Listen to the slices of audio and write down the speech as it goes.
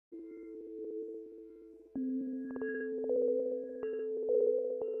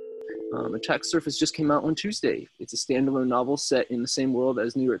Attack Surface just came out on Tuesday. It's a standalone novel set in the same world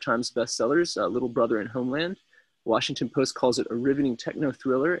as New York Times bestsellers, Little Brother and Homeland. Washington Post calls it a riveting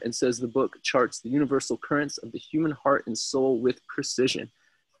techno-thriller and says the book charts the universal currents of the human heart and soul with precision.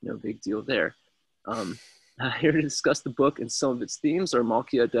 No big deal there. Here to discuss the book and some of its themes are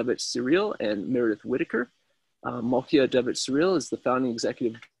Malkia Devich-Cyril and Meredith Whittaker. Malkia Devich-Cyril is the founding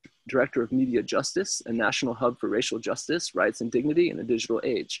executive director of Media Justice, a national hub for racial justice, rights, and dignity in a digital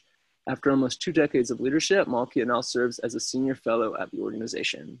age. After almost 2 decades of leadership, Malkia now serves as a senior fellow at the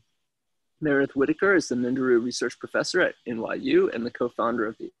organization. Meredith Whittaker is the Minderoo Research Professor at NYU and the co-founder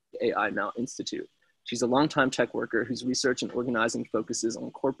of the AI Now Institute. She's a longtime tech worker whose research and organizing focuses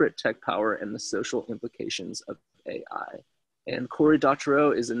on corporate tech power and the social implications of AI. And Cory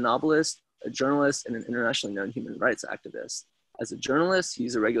Doctorow is a novelist, a journalist, and an internationally known human rights activist. As a journalist,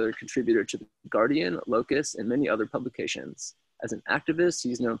 he's a regular contributor to The Guardian, Locus, and many other publications. As an activist,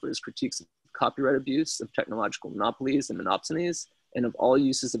 he's known for his critiques of copyright abuse, of technological monopolies and monopsonies, and of all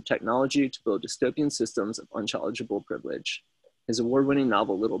uses of technology to build dystopian systems of unchallengeable privilege. His award-winning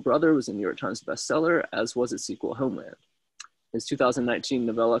novel, Little Brother, was a New York Times bestseller, as was its sequel, Homeland. His 2019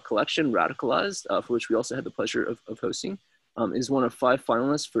 novella collection, Radicalized, for which we also had the pleasure of hosting, is one of 5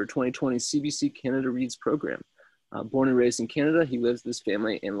 finalists for 2020 CBC Canada Reads program. Born and raised in Canada, he lives with his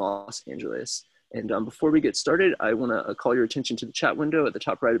family in Los Angeles. And before we get started, I want to call your attention to the chat window at the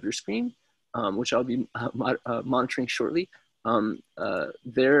top right of your screen, which I'll be monitoring shortly.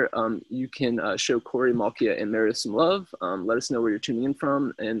 There you can show Cory, Malkia, and Meredith some love. Let us know where you're tuning in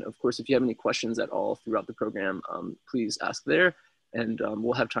from. And of course, if you have any questions at all throughout the program, please ask there. And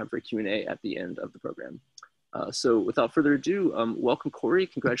we'll have time for a Q&A at the end of the program. So without further ado, welcome Cory,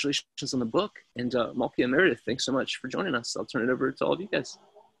 congratulations on the book. And Malkia and Meredith, thanks so much for joining us. I'll turn it over to all of you guys.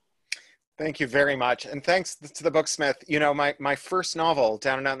 Thank you very much. And thanks to the Booksmith. You know, my first novel,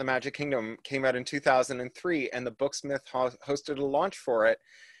 Down and Out in the Magic Kingdom, came out in 2003, and the Booksmith hosted a launch for it.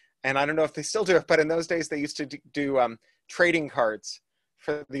 And I don't know if they still do it, but in those days they used to do trading cards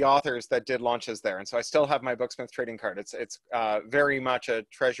for the authors that did launches there. And so I still have my Booksmith trading card. It's very much a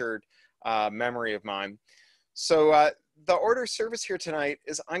treasured memory of mine. So the order of service here tonight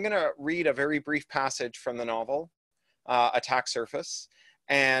is I'm going to read a very brief passage from the novel, Attack Surface.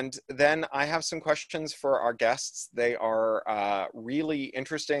 And then I have some questions for our guests. They are really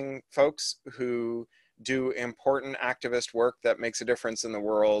interesting folks who do important activist work that makes a difference in the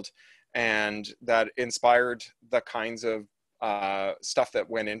world and that inspired the kinds of stuff that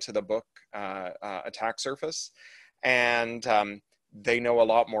went into the book, Attack Surface. And they know a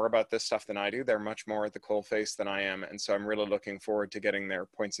lot more about this stuff than I do. They're much more at the coalface than I am. And so I'm really looking forward to getting their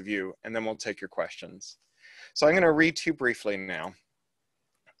points of view. And then we'll take your questions. So I'm going to read to you briefly now.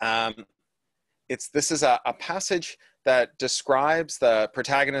 This is a passage that describes the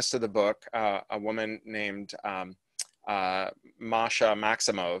protagonist of the book, a woman named Masha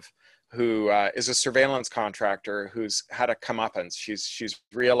Maximov, who is a surveillance contractor who's had a comeuppance. She's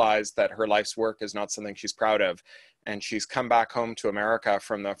realized that her life's work is not something she's proud of. And she's come back home to America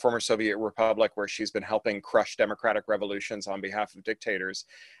from the former Soviet Republic, where she's been helping crush democratic revolutions on behalf of dictators,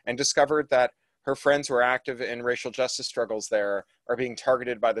 and discovered that her friends who are active in racial justice struggles there are being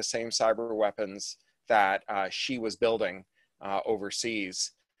targeted by the same cyber weapons that she was building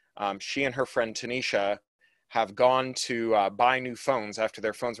overseas. She and her friend Tanisha have gone to buy new phones after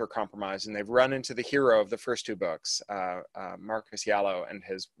their phones were compromised, and they've run into the hero of the first 2 books, Marcus Yallo, and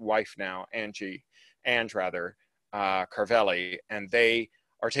his wife now, Ange Carvelli, and they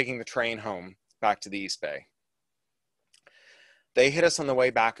are taking the train home back to the East Bay. They hit us on the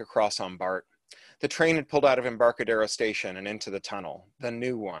way back across on BART. The train had pulled out of Embarcadero Station and into the tunnel, the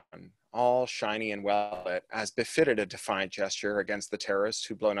new one, all shiny and well-lit, as befitted a defiant gesture against the terrorists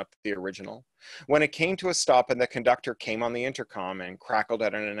who'd blown up the original. When it came to a stop and the conductor came on the intercom and crackled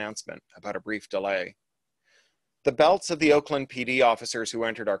at an announcement about a brief delay. The belts of the Oakland PD officers who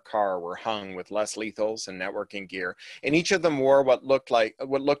entered our car were hung with less lethals and networking gear, and each of them wore what looked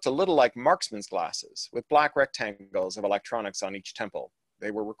a little like marksman's glasses, with black rectangles of electronics on each temple. They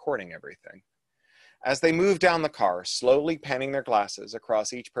were recording everything. As they moved down the car, slowly panning their glasses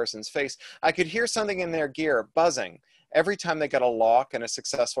across each person's face, I could hear something in their gear buzzing every time they got a lock and a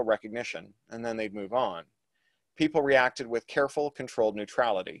successful recognition, and then they'd move on. People reacted with careful, controlled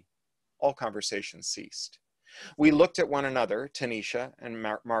neutrality. All conversation ceased. We looked at one another, Tanisha and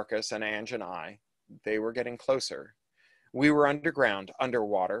Marcus and Ange and I. They were getting closer. We were underground,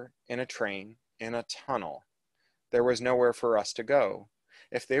 underwater, in a train, in a tunnel. There was nowhere for us to go.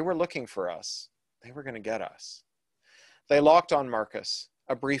 If they were looking for us, they were going to get us. They locked on Marcus.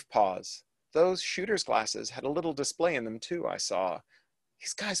 A brief pause. Those shooter's glasses had a little display in them too, I saw.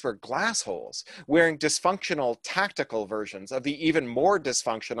 These guys were glass holes, wearing dysfunctional tactical versions of the even more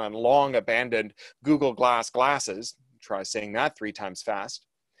dysfunctional and long abandoned Google Glass glasses. Try saying that 3 times fast.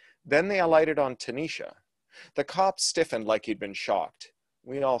 Then they alighted on Tanisha. The cop stiffened like he'd been shocked.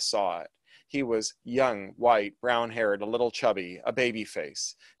 We all saw it. He was young, white, brown-haired, a little chubby, a baby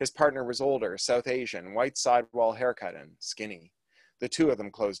face. His partner was older, South Asian, white sidewall haircut and skinny. The 2 of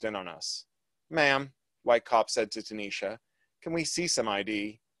them closed in on us. "Ma'am," white cop said to Tanisha, "can we see some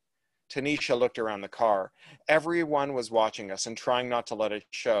ID?" Tanisha looked around the car. Everyone was watching us and trying not to let it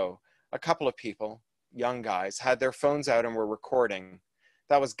show. A couple of people, young guys, had their phones out and were recording.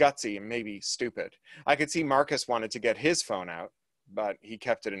 That was gutsy and maybe stupid. I could see Marcus wanted to get his phone out, but he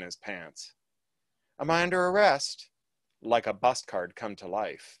kept it in his pants. "Am I under arrest?" Like a bust card come to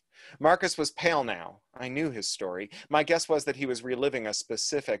life. Marcus was pale now. I knew his story. My guess was that he was reliving a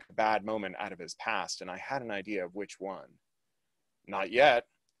specific bad moment out of his past, and I had an idea of which one. "Not yet."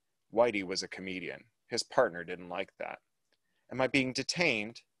 Whitey was a comedian. His partner didn't like that. "Am I being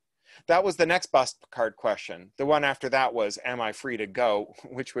detained?" That was the next bust card question. The one after that was, "Am I free to go?"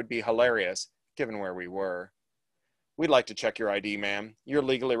 which would be hilarious, given where we were. "We'd like to check your ID, ma'am. You're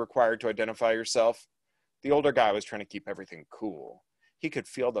legally required to identify yourself." The older guy was trying to keep everything cool. He could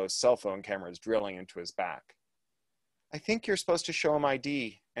feel those cell phone cameras drilling into his back. "I think you're supposed to show him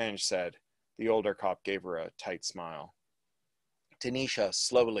ID," Ange said. The older cop gave her a tight smile. Tanisha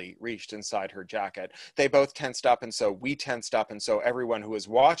slowly reached inside her jacket. They both tensed up, and so we tensed up, and so everyone who was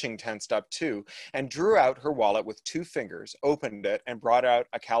watching tensed up too, and drew out her wallet with 2 fingers, opened it, and brought out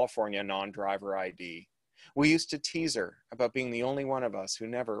a California non-driver ID. We used to tease her about being the only one of us who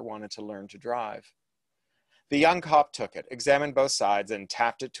never wanted to learn to drive. The young cop took it, examined both sides, and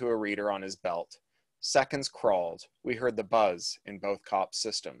tapped it to a reader on his belt. Seconds crawled. We heard the buzz in both cops'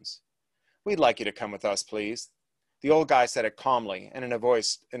 systems. "We'd like you to come with us, please." The old guy said it calmly and in a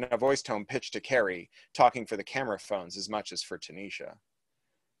voice tone pitched to Carrie, talking for the camera phones as much as for Tanisha.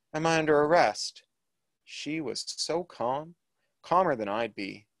 "Am I under arrest?" She was so calm, calmer than I'd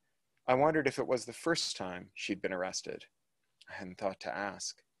be. I wondered if it was the first time she'd been arrested. I hadn't thought to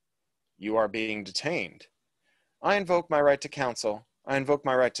ask. "You are being detained." "I invoke my right to counsel. I invoke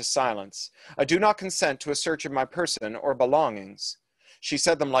my right to silence. I do not consent to a search of my person or belongings." She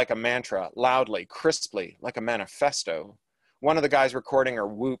said them like a mantra, loudly, crisply, like a manifesto. One of the guys recording her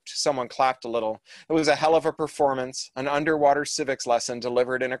whooped. Someone clapped a little. It was a hell of a performance, an underwater civics lesson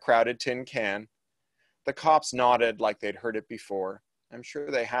delivered in a crowded tin can. The cops nodded like they'd heard it before. I'm sure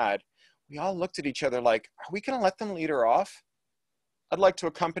they had. We all looked at each other like, are we going to let them lead her off? "I'd like to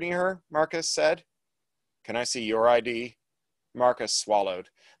accompany her," Marcus said. "Can I see your ID?" Marcus swallowed.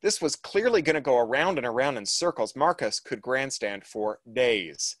 This was clearly going to go around and around in circles. Marcus could grandstand for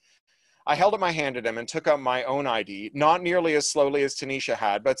days. I held up my hand at him and took out my own ID, not nearly as slowly as Tanisha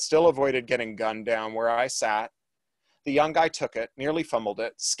had, but still avoided getting gunned down where I sat. The young guy took it, nearly fumbled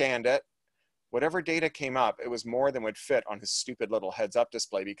it, scanned it. Whatever data came up, it was more than would fit on his stupid little heads-up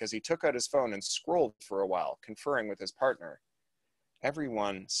display because he took out his phone and scrolled for a while, conferring with his partner.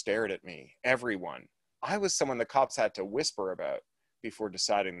 Everyone stared at me. Everyone. I was someone the cops had to whisper about before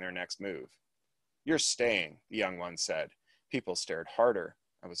deciding their next move. "You're staying," the young one said. People stared harder.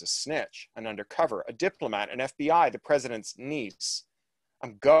 I was a snitch, an undercover, a diplomat, an FBI, the president's niece.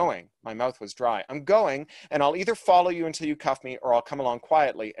 "I'm going." My mouth was dry. "I'm going, and I'll either follow you until you cuff me, or I'll come along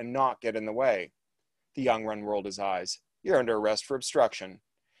quietly and not get in the way." The young one rolled his eyes. "You're under arrest for obstruction."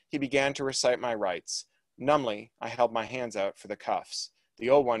 He began to recite my rights. Numbly, I held my hands out for the cuffs. The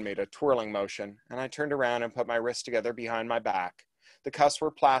old one made a twirling motion, and I turned around and put my wrists together behind my back. The cuffs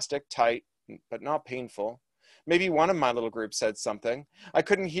were plastic, tight, but not painful. Maybe one of my little group said something. I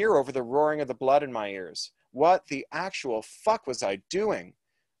couldn't hear over the roaring of the blood in my ears. What the actual fuck was I doing?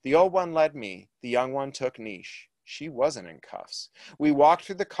 The old one led me. The young one took Niche. She wasn't in cuffs. We walked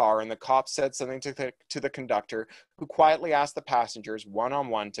through the car, and the cop said something to the conductor, who quietly asked the passengers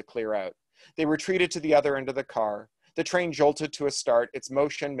one-on-one to clear out. They retreated to the other end of the car. The train jolted to a start. Its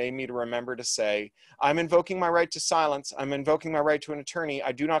motion made me to remember to say, "I'm invoking my right to silence. I'm invoking my right to an attorney.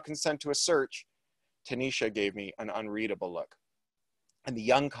 I do not consent to a search." Tanisha gave me an unreadable look. And the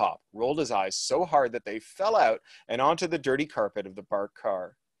young cop rolled his eyes so hard that they fell out and onto the dirty carpet of the BART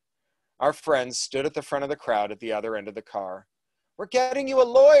car. Our friends stood at the front of the crowd at the other end of the car. "We're getting you a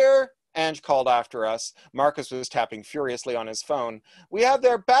lawyer," Ange called after us. Marcus was tapping furiously on his phone. "We have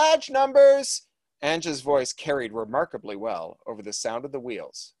their badge numbers." Ange's voice carried remarkably well over the sound of the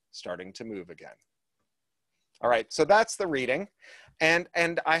wheels starting to move again. All right, so that's the reading.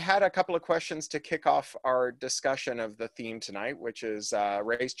 And I had a couple of questions to kick off our discussion of the theme tonight, which is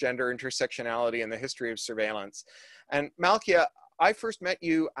race, gender, intersectionality, and the history of surveillance. And Malkia, I first met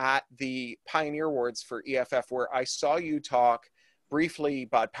you at the Pioneer Awards for EFF, where I saw you talk briefly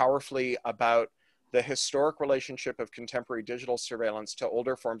but powerfully about the historic relationship of contemporary digital surveillance to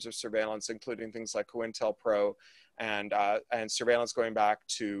older forms of surveillance, including things like COINTELPRO and surveillance going back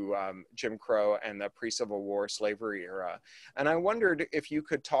to Jim Crow and the pre-Civil War slavery era. And I wondered if you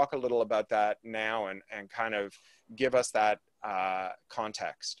could talk a little about that now and kind of give us that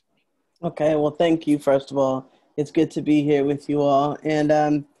context. Okay, well, thank you, first of all. It's good to be here with you all.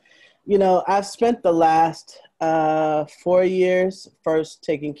 And, you know, I've spent the last 4 years first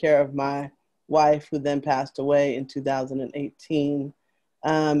taking care of my wife, who then passed away in 2018,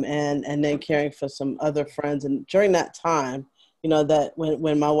 and then caring for some other friends. And during that time, you know, that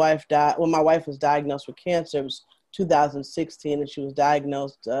when my wife was diagnosed with cancer, it was 2016, and she was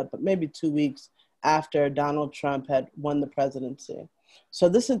diagnosed but maybe 2 weeks after Donald Trump had won the presidency. So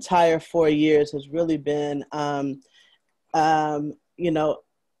this entire 4 years has really been, you know,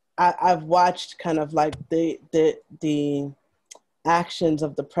 I've watched kind of like the actions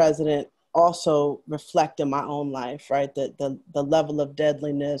of the president also reflect in my own life, right? The level of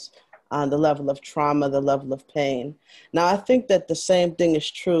deadliness, the level of trauma, the level of pain. Now, I think that the same thing is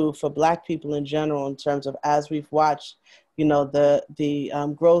true for Black people in general, in terms of, as we've watched, you know,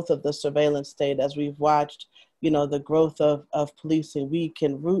 the growth of the surveillance state, as we've watched, you know, the growth of policing, we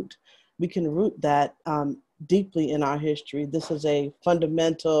can root that deeply in our history. This is a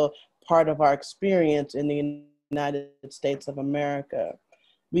fundamental part of our experience in the United States of America.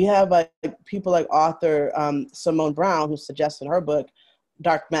 We have like people like author Simone Brown, who suggests in her book,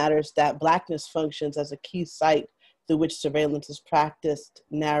 Dark Matters, that Blackness functions as a key site through which surveillance is practiced,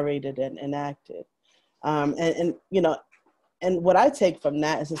 narrated, and enacted. And you know, and what I take from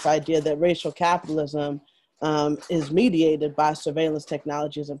that is this idea that racial capitalism is mediated by surveillance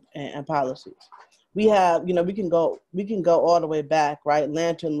technologies and policies. We have, you know, we can go all the way back, right?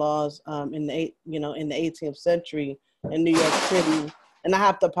 Lantern laws in the 18th century in New York City. And I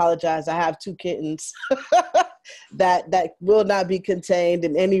have to apologize. I have 2 kittens that will not be contained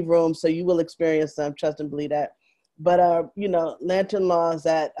in any room, so you will experience them. Trust and believe that. But you know, lantern laws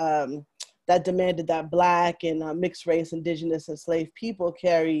that that demanded that Black and mixed race, indigenous, and enslaved people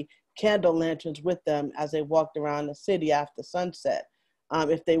carry candle lanterns with them as they walked around the city after sunset,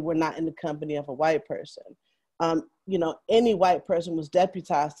 if they were not in the company of a white person. You know, any white person was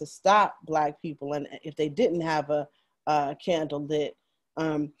deputized to stop Black people, and if they didn't have a candle lit.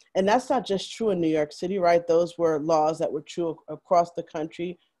 And that's not just true in New York City, right? Those were laws that were true across the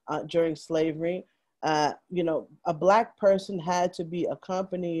country during slavery. You know, a Black person had to be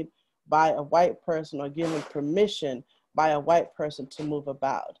accompanied by a white person or given permission by a white person to move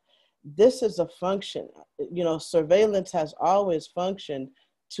about. This is a function, you know, surveillance has always functioned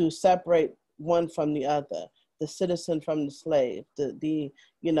to separate one from the other, the citizen from the slave, and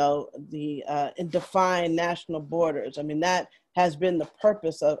define national borders. I mean, that has been the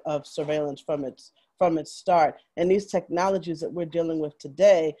purpose of surveillance from its start. And these technologies that we're dealing with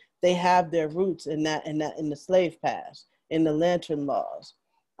today, they have their roots in the slave past, in the lantern laws.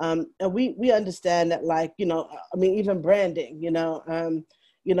 And we understand that, like, you know, I mean, even branding, you know,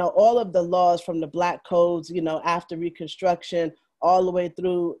 all of the laws from the Black codes, you know, after Reconstruction, all the way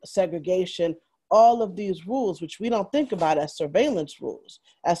through segregation, all of these rules, which we don't think about as surveillance rules,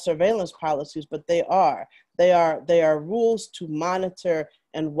 as surveillance policies, but they are rules to monitor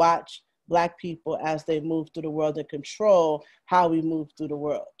and watch Black people as they move through the world and control how we move through the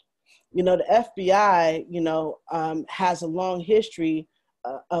world. You know, the FBI, you know, has a long history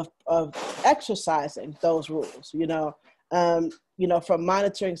of exercising those rules, you know, from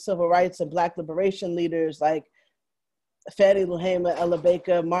monitoring civil rights and Black liberation leaders like Fannie Lou Hamer, Ella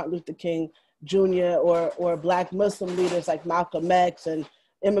Baker, Martin Luther King Jr., or Black Muslim leaders like Malcolm X, and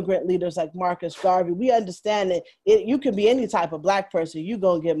immigrant leaders like Marcus Garvey. We understand that you can be any type of Black person, you're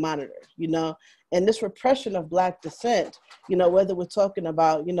gonna get monitored, you know? And this repression of Black descent, you know, whether we're talking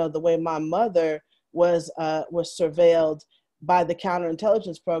about, you know, the way my mother was surveilled by the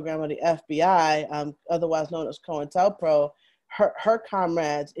counterintelligence program of the FBI, otherwise known as COINTELPRO, her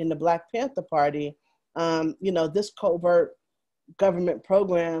comrades in the Black Panther Party, you know, this covert government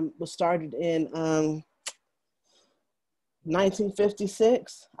program was started in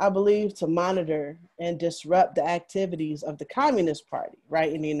 1956, I believe, to monitor and disrupt the activities of the Communist Party,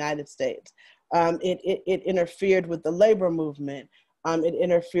 right, in the United States. It interfered with the labor movement. It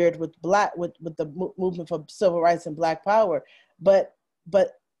interfered with the movement for civil rights and Black power. But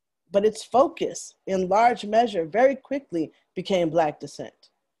its focus, in large measure, very quickly became Black descent.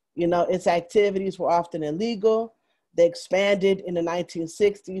 You know, its activities were often illegal. They expanded in the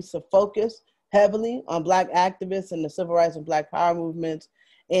 1960s to focus heavily on Black activists and the civil rights and Black power movements.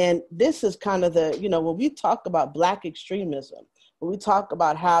 And this is kind of the, when we talk about Black extremism, when we talk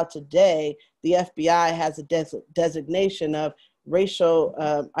about how today the FBI has a designation of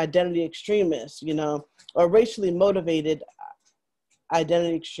racial identity extremists, or racially motivated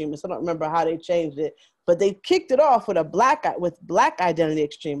identity extremists. I don't remember how they changed it, but they kicked it off with Black identity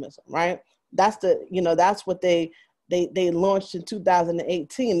extremism, right? That's that's what they launched in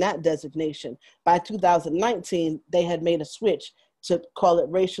 2018, that designation. By 2019, they had made a switch to call it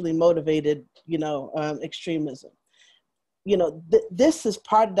racially motivated, extremism. This is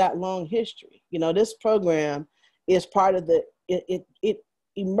part of that long history. This program is part of it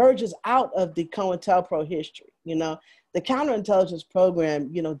emerges out of the COINTELPRO history. The counterintelligence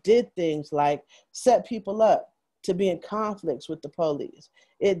program, did things like set people up to be in conflicts with the police.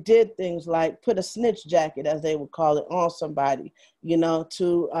 It did things like put a snitch jacket, as they would call it, on somebody,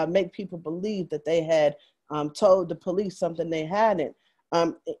 to make people believe that they had told the police something they hadn't.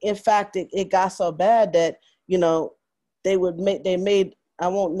 In fact, it got so bad that, they made, I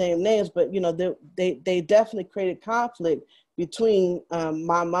won't name names, but, they definitely created conflict between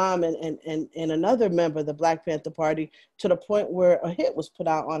my mom and another member of the Black Panther Party, to the point where a hit was put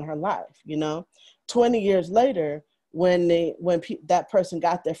out on her life. 20 years later, when that person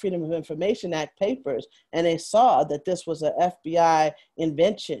got their Freedom of Information Act papers and they saw that this was an FBI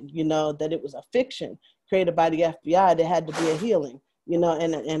invention, that it was a fiction created by the FBI, there had to be a healing,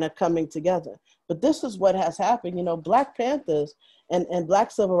 and a coming together. But this is what has happened. Black Panthers and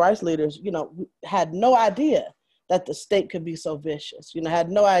Black civil rights leaders, had no idea that the state could be so vicious, had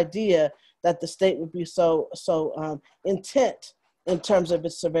no idea that the state would be so intent in terms of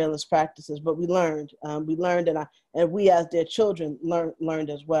its surveillance practices. But we learned, and we as their children learned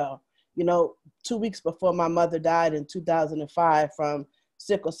as well. 2 weeks before my mother died in 2005 from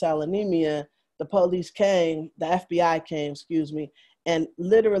sickle cell anemia, the FBI came, and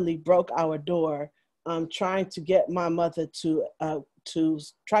literally broke our door, trying to get my mother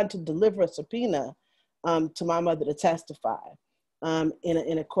trying to deliver a subpoena to my mother to testify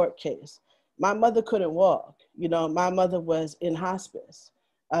in a court case. My mother couldn't walk. My mother was in hospice.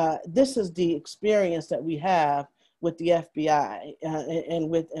 This is the experience that we have with the FBI and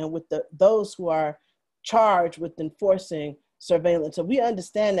with those who are charged with enforcing surveillance. So we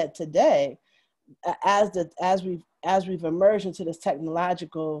understand that today, as we've emerged into this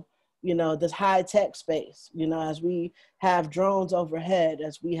technological, this high tech space, as we have drones overhead,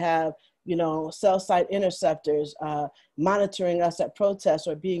 as we have cell site interceptors monitoring us at protests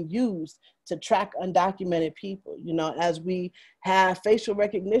or being used to track undocumented people. As we have facial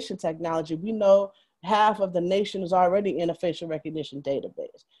recognition technology, we know half of the nation is already in a facial recognition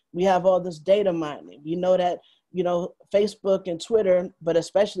database. We have all this data mining. We know that, Facebook and Twitter, but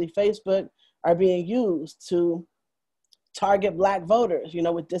especially Facebook, are being used to target Black voters,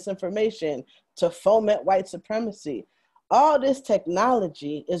 with disinformation, to foment white supremacy. All this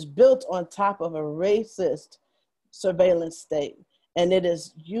technology is built on top of a racist surveillance state, and it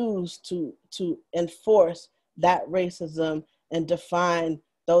is used to enforce that racism and define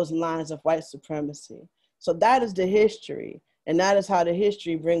those lines of white supremacy. So that is the history, and that is how the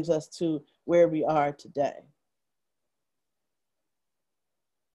history brings us to where we are today.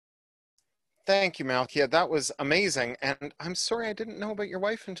 Thank you, Malkia. That was amazing. And I'm sorry I didn't know about your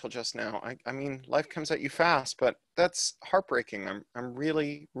wife until just now. I mean, life comes at you fast, but that's heartbreaking. I'm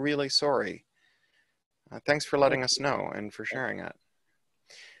really, really sorry. Thanks for letting us know and for sharing it.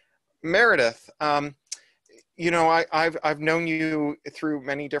 Meredith, I've known you through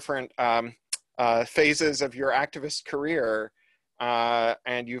many different phases of your activist career,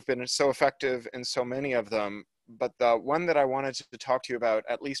 and you've been so effective in so many of them. But the one that I wanted to talk to you about,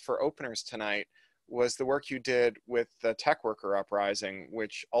 at least for openers tonight, was the work you did with the tech worker uprising,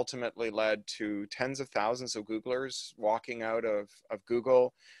 which ultimately led to tens of thousands of Googlers walking out of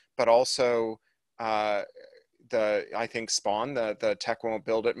Google, but also I think spawned the Tech Won't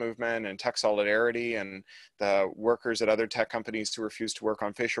Build It movement and tech solidarity, and the workers at other tech companies who refused to work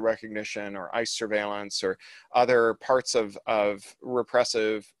on facial recognition or ICE surveillance or other parts of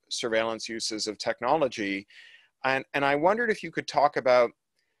repressive surveillance uses of technology. And I wondered if you could talk about,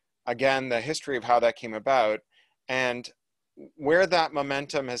 again, the history of how that came about and where that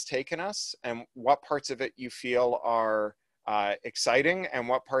momentum has taken us, and what parts of it you feel are exciting and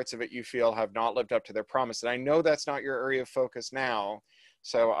what parts of it you feel have not lived up to their promise. And I know that's not your area of focus now,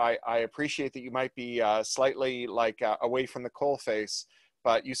 so I appreciate that you might be slightly away from the coalface,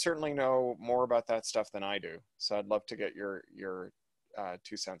 but you certainly know more about that stuff than I do. So I'd love to get your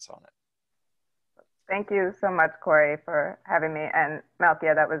 2 cents on it. Thank you so much, Cory, for having me. And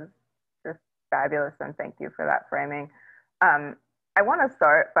Malkia, that was just fabulous, and thank you for that framing. I want to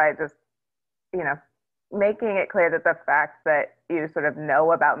start by just, you know, making it clear that the fact that you sort of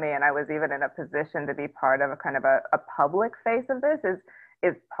know about me, and I was even in a position to be part of a kind of a public face of this,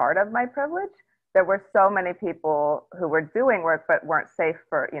 is part of my privilege. There were so many people who were doing work but weren't safe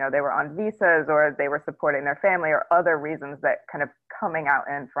for, you know, they were on visas or they were supporting their family or other reasons that kind of coming out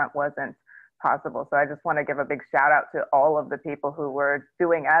in front wasn't possible. So I just want to give a big shout out to all of the people who were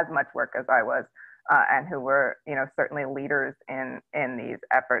doing as much work as I was, and who were, you know, certainly leaders in these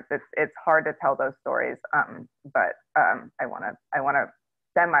efforts. It's hard to tell those stories, but I want to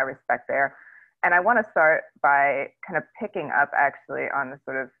send my respect there. And I want to start by kind of picking up actually on the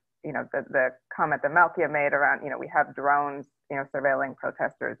sort of, you know, the comment that Malkia made around, you know, we have drones, you know, surveilling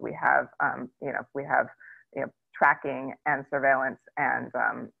protesters. We have, you know, tracking and surveillance and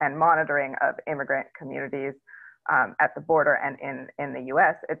monitoring of immigrant communities at the border and in the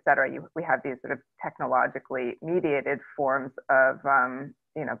U.S., et cetera. We have these sort of technologically mediated forms of,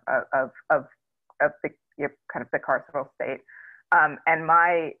 you know, of the, you know, kind of the carceral state. And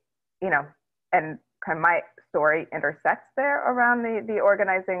my, you know, and kind of my story intersects there around the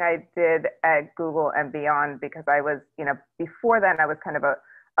organizing I did at Google and beyond, because I was, you know, before then I was kind of a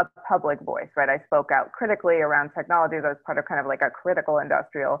public voice, right? I spoke out critically around technologies. I was part of kind of like a critical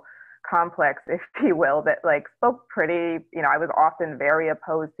industrial complex, if you will, that like spoke pretty, you know, I was often very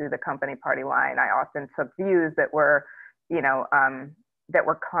opposed to the company party line. I often took views that were, you know, that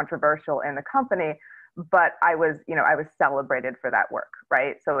were controversial in the company, but I was, you know, I was celebrated for that work,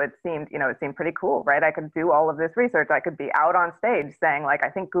 right? So it seemed, you know, it seemed pretty cool, right? I could do all of this research. I could be out on stage saying like, I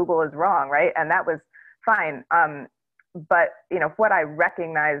think Google is wrong, right? And that was fine. But, you know, what I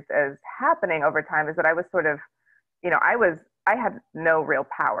recognized as happening over time is that I was sort of, you know, I had no real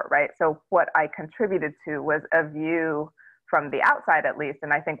power, right? So what I contributed to was a view from the outside, at least,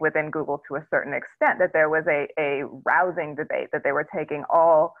 and I think within Google to a certain extent, that there was a rousing debate, that they were taking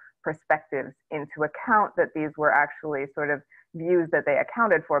all perspectives into account, that these were actually sort of views that they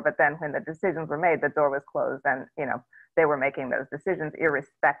accounted for. But then when the decisions were made, the door was closed, and, you know, they were making those decisions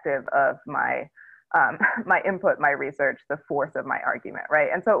irrespective of my my input, my research, the force of my argument, right?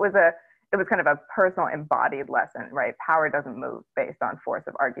 And so it was kind of a personal embodied lesson, right? Power doesn't move based on force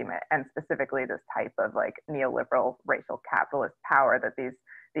of argument, and specifically this type of like neoliberal racial capitalist power that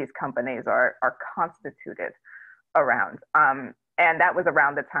these companies are constituted around. And that was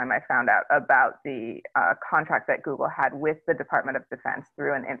around the time I found out about the contract that Google had with the Department of Defense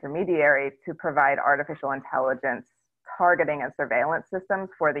through an intermediary to provide artificial intelligence targeting and surveillance systems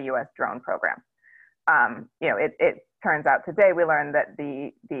for the US drone program. You know, it turns out today we learned that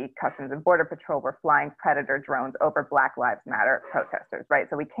the Customs and Border Patrol were flying Predator drones over Black Lives Matter protesters, right?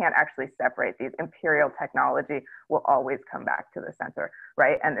 So we can't actually separate these. Imperial technology will always come back to the center,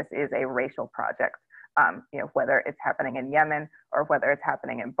 right? And this is a racial project, you know, whether it's happening in Yemen or whether it's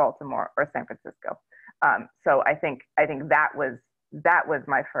happening in Baltimore or San Francisco. So I think that was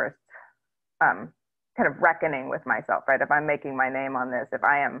my first kind of reckoning with myself, right? If I'm making my name on this, if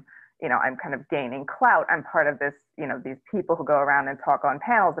I am, you know, I'm kind of gaining clout, I'm part of this, you know, these people who go around and talk on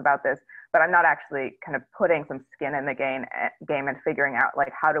panels about this, but I'm not actually kind of putting some skin in the game and figuring out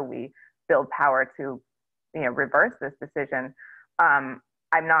like, how do we build power to, you know, reverse this decision. I'm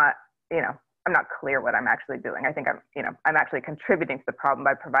not, you know, I'm not clear what I'm actually doing. I think I'm, you know, I'm actually contributing to the problem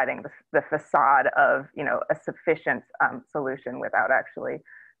by providing the facade of, you know, a sufficient solution without actually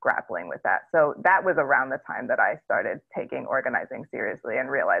grappling with that. So that was around the time that I started taking organizing seriously and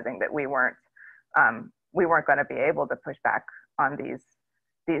realizing that we weren't going to be able to push back on these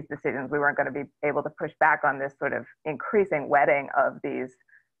decisions. We weren't going to be able to push back on this sort of increasing wedding of these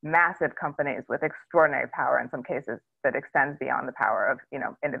massive companies with extraordinary power, in some cases that extends beyond the power of, you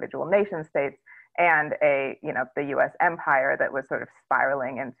know, individual nation states, and you know, the US empire that was sort of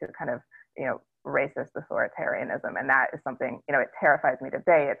spiraling into kind of, you know, racist authoritarianism. And that is something, you know, it terrifies me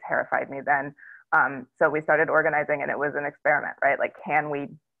today. It terrified me then. So we started organizing, and it was an experiment, right? Like, can we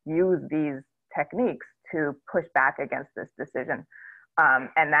use these techniques to push back against this decision?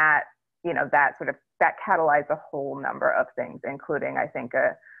 And that, you know, that catalyzed a whole number of things, including, I think,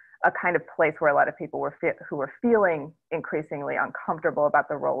 a kind of place where a lot of people who were feeling increasingly uncomfortable about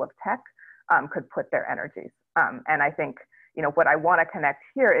the role of tech could put their energies. And I think, you know, what I want to connect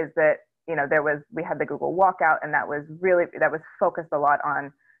here is that, you know, we had the Google walkout, and that was focused a lot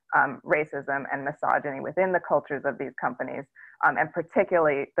on racism and misogyny within the cultures of these companies, and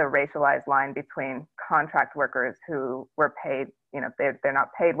particularly the racialized line between contract workers who were paid, you know, they're not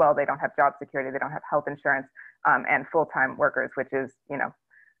paid well, they don't have job security, they don't have health insurance, and full-time workers, which is, you know,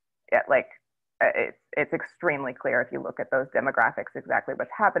 like it's extremely clear if you look at those demographics exactly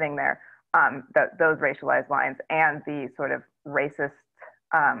what's happening there. Those racialized lines and the sort of racist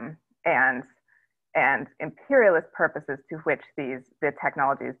and imperialist purposes to which the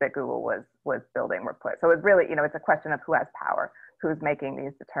technologies that Google was building were put. So it's really, it's a question of who has power, who's making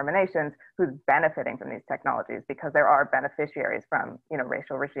these determinations, who's benefiting from these technologies, because there are beneficiaries from,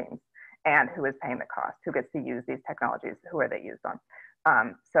 racial regimes, and who is paying the cost, who gets to use these technologies, who are they used on.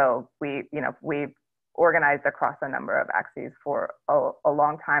 So we've organized across a number of axes for a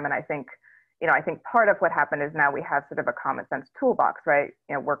long time. And I think part of what happened is now we have sort of a common sense toolbox, right?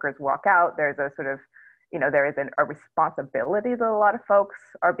 Workers walk out, there's a sort of, there is a responsibility that a lot of folks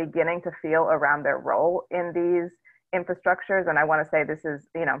are beginning to feel around their role in these infrastructures. And I want to say this is,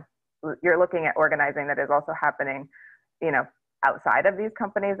 you're looking at organizing that is also happening, outside of these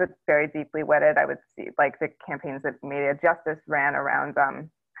companies. It's very deeply wedded. I would see like the campaigns that Media Justice ran around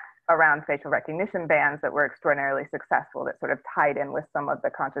facial recognition bans that were extraordinarily successful, that sort of tied in with some of the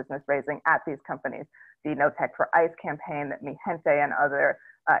consciousness raising at these companies. The No Tech for ICE campaign that Mi Gente and other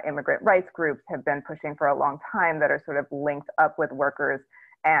immigrant rights groups have been pushing for a long time, that are sort of linked up with workers.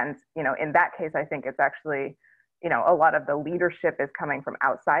 And, in that case, I think it's actually, a lot of the leadership is coming from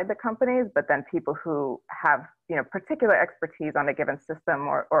outside the companies, but then people who have, particular expertise on a given system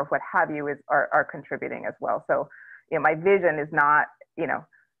or what have you are contributing as well. So, my vision is not,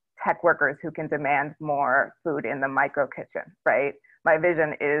 tech workers who can demand more food in the micro kitchen, right? My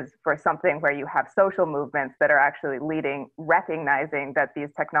vision is for something where you have social movements that are actually leading, recognizing that these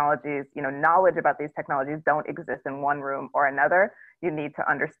technologies, knowledge about these technologies don't exist in one room or another. You need to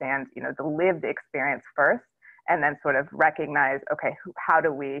understand, the lived experience first, and then sort of recognize, okay, how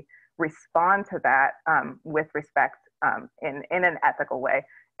do we respond to that with respect in an ethical way,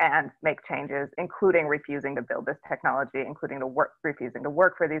 and make changes, including refusing to build this technology, including refusing to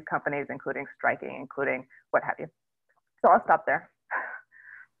work for these companies, including striking, including what have you. So I'll stop there.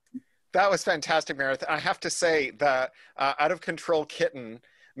 That was fantastic, Meredith. I have to say the Out of Control Kitten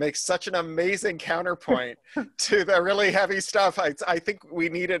makes such an amazing counterpoint to the really heavy stuff. I think we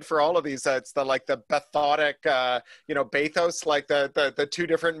need it for all of these. It's the bathotic, bathos, like the two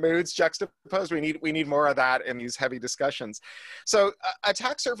different moods juxtaposed. We need more of that in these heavy discussions. So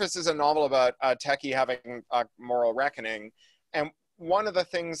Attack Surface is a novel about a techie having a moral reckoning. And one of the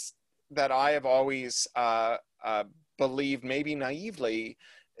things that I have always believed, maybe naively,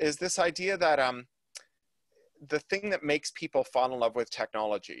 is this idea that the thing that makes people fall in love with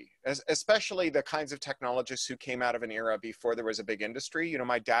technology, especially the kinds of technologists who came out of an era before there was a big industry.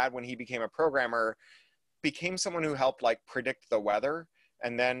 My dad, when he became a programmer, became someone who helped predict the weather,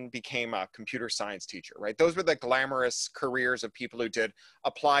 and then became a computer science teacher, right? Those were the glamorous careers of people who did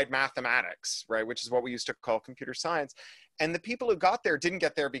applied mathematics, right? Which is what we used to call computer science. And the people who got there didn't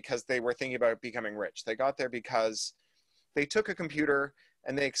get there because they were thinking about becoming rich. They got there because they took a computer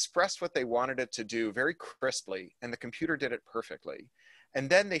and they expressed what they wanted it to do very crisply, and the computer did it perfectly. And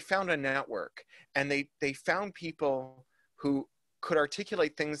then they found a network, and they found people who could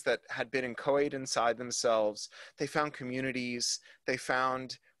articulate things that had been inchoate inside themselves. They found communities, they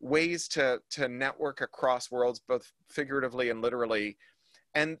found ways to network across worlds, both figuratively and literally.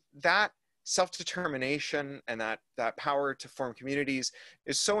 And that self-determination and that power to form communities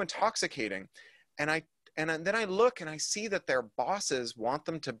is so intoxicating. And then I look and I see that their bosses want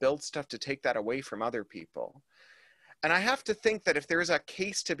them to build stuff to take that away from other people. And I have to think that if there's a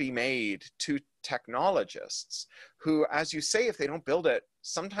case to be made to technologists who, as you say, if they don't build it,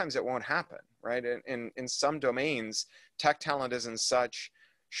 sometimes it won't happen, right? In some domains, tech talent is in such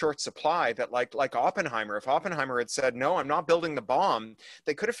short supply that like Oppenheimer, if Oppenheimer had said, no, I'm not building the bomb,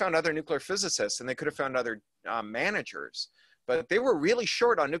 they could have found other nuclear physicists and they could have found other managers. But they were really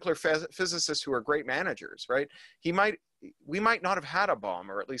short on nuclear physicists who are great managers, right? We might not have had a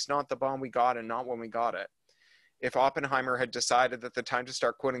bomb, or at least not the bomb we got and not when we got it, if Oppenheimer had decided that the time to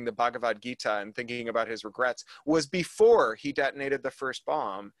start quoting the Bhagavad Gita and thinking about his regrets was before he detonated the first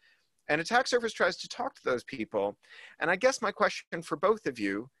bomb. And Attack Surface tries to talk to those people. And I guess my question for both of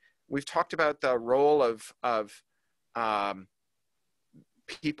you, we've talked about the role of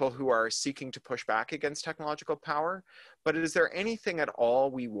people who are seeking to push back against technological power, but is there anything at all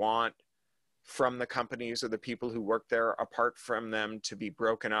we want from the companies or the people who work there, apart from them to be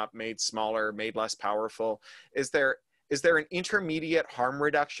broken up, made smaller, made less powerful? Is there an intermediate harm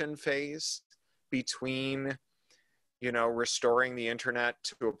reduction phase between, restoring the internet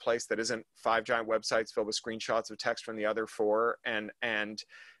to a place that isn't 5 giant websites filled with screenshots of text from the other 4, and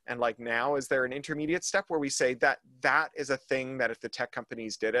like now, is there an intermediate step where we say that is a thing that if the tech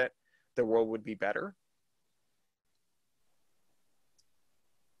companies did it, the world would be better?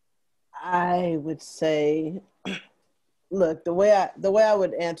 I would say, look, the way I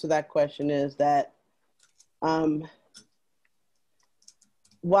would answer that question is that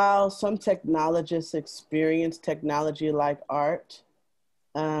while some technologists experience technology like art,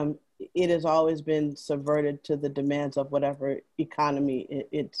 it has always been subverted to the demands of whatever economy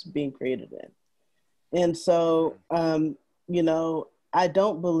it's being created in. And so, you know, I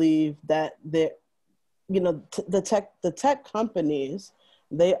don't believe that you know, the tech companies,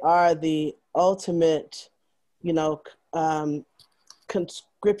 they are the ultimate, you know,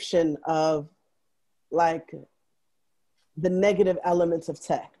 conscription of like the negative elements of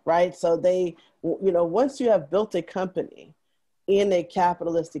tech, right? So they, you know, once you have built a company in a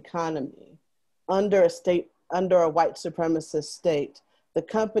capitalist economy under a white supremacist state, the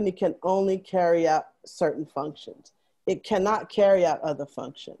company can only carry out certain functions. It cannot carry out other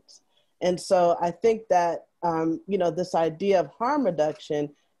functions. And so I think that, you know, this idea of harm reduction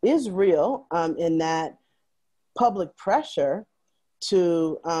is real in that public pressure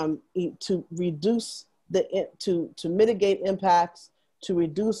to reduce to mitigate impacts, to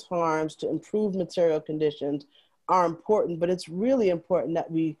reduce harms, to improve material conditions are important, but it's really important that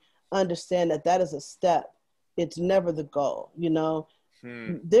we understand that that is a step. It's never the goal, you know?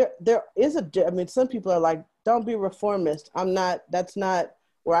 There is I mean, some people are like, don't be reformist. That's not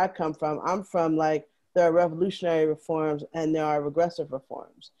where I come from. I'm from like, there are revolutionary reforms and there are regressive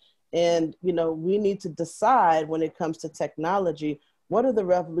reforms. And, you know, we need to decide when it comes to technology, what are the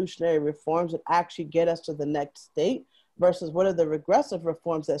revolutionary reforms that actually get us to the next state versus what are the regressive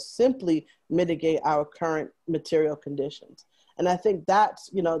reforms that simply mitigate our current material conditions. And I think that's,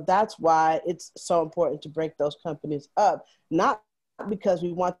 you know, that's why it's so important to break those companies up, not because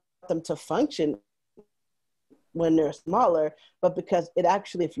we want them to function when they're smaller, but because it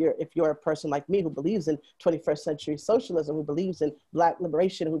actually, if you're a person like me who believes in 21st century socialism, who believes in Black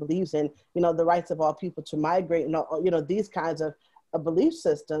liberation, who believes in, you know, the rights of all people to migrate and all, you know, these kinds of belief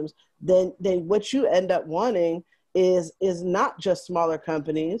systems, then what you end up wanting is not just smaller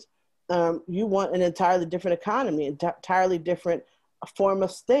companies. You want an entirely different economy, entirely different form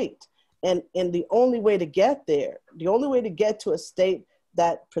of state. And the only way to get there, the only way to get to a state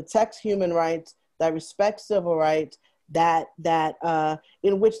that protects human rights, that respects civil rights, that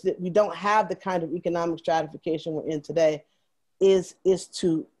in which we don't have the kind of economic stratification we're in today, is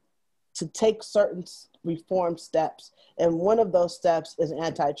to take certain reform steps. And one of those steps is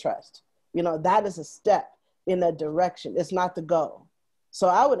antitrust. You know, that is a step in that direction. It's not the goal. So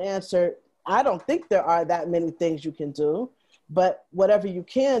I would answer, I don't think there are that many things you can do, but whatever you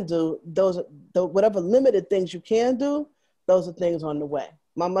can do, whatever limited things you can do, those are things on the way.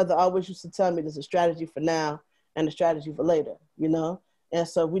 My mother always used to tell me there's a strategy for now and a strategy for later, you know? And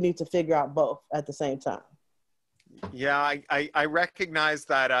so we need to figure out both at the same time. Yeah, I recognize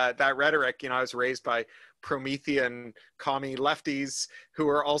that that rhetoric. You know, I was raised by Promethean commie lefties who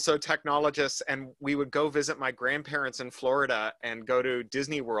are also technologists, and we would go visit my grandparents in Florida and go to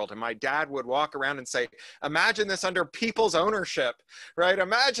Disney World, and my dad would walk around and say, imagine this under people's ownership, right?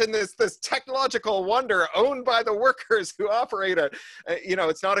 Imagine this technological wonder owned by the workers who operate it. You know,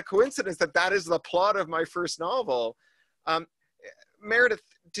 it's not a coincidence that that is the plot of my first novel. Meredith,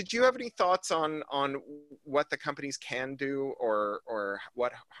 did you have any thoughts on what the companies can do or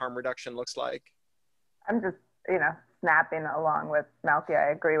what harm reduction looks like? I'm just, you know, snapping along with Malkia.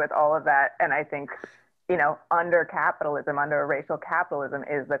 I agree with all of that. And I think, you know, under capitalism, under racial capitalism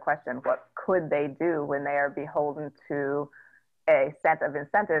is the question, what could they do when they are beholden to a set of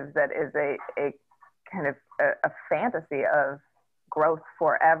incentives that is a kind of a fantasy of growth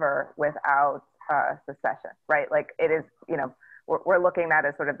forever without secession, right? Like it is, you know, we're looking at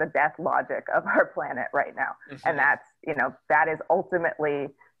as sort of the death logic of our planet right now. Mm-hmm. And that's, you know, that is ultimately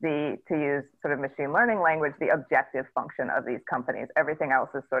to use sort of machine learning language, the objective function of these companies. Everything else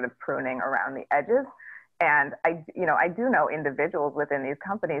is sort of pruning around the edges. And I do know individuals within these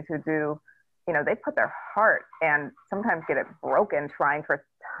companies who do, you know, they put their heart and sometimes get it broken trying for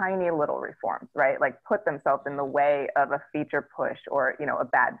tiny little reforms, right? Like put themselves in the way of a feature push or, you know, a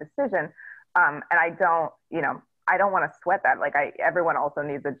bad decision. And I don't want to sweat that. Like everyone also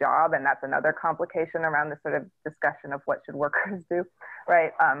needs a job, and that's another complication around this sort of discussion of what should workers do,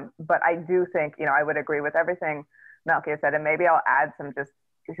 right? But I do think, you know, I would agree with everything Malkia said, and maybe I'll add some just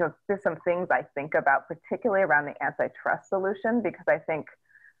some things I think about, particularly around the antitrust solution, because I think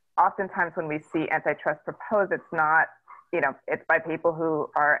oftentimes when we see antitrust proposed, it's not, you know, it's by people who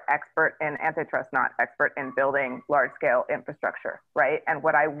are expert in antitrust, not expert in building large-scale infrastructure, right? And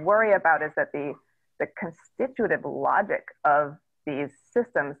what I worry about is that the constitutive logic of these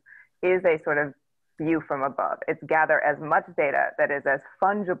systems is a sort of view from above. It's gather as much data that is as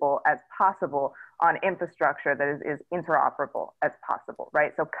fungible as possible on infrastructure that is interoperable as possible,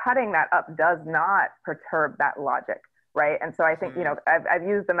 right? So cutting that up does not perturb that logic, right? And so I think, you know, I've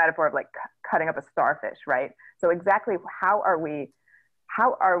used the metaphor of like cutting up a starfish, right? So exactly how are we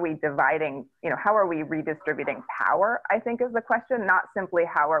dividing, you know, how are we redistributing power, I think is the question, not simply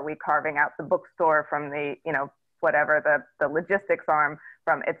how are we carving out the bookstore from the, you know, whatever the logistics arm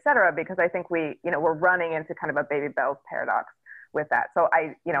from, et cetera, because I think we're running into kind of a Baby Bell's paradox with that. So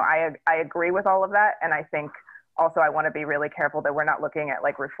I agree with all of that. And I think also I want to be really careful that we're not looking at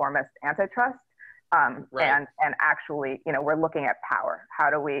like reformist antitrust right. and actually, you know, we're looking at power.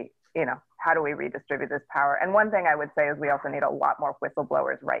 How do we redistribute this power? And one thing I would say is we also need a lot more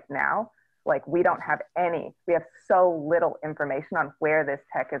whistleblowers right now. Like we have so little information on where this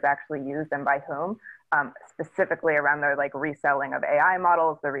tech is actually used and by whom, specifically around the like reselling of AI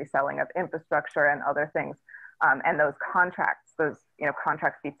models, the reselling of infrastructure and other things. And those contracts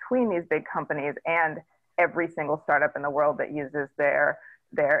between these big companies and every single startup in the world that uses their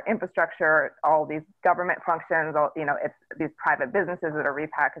infrastructure, all these government functions, it's these private businesses that are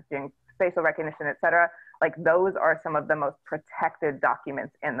repackaging facial recognition, et cetera. Like those are some of the most protected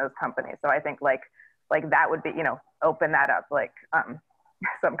documents in those companies. So I think like that would be, you know, open that up, like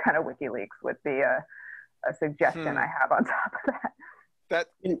some kind of WikiLeaks would be a suggestion I have on top of that.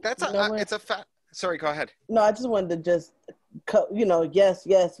 It's a fact. Sorry, go ahead. No, I just wanted to just, you know, yes,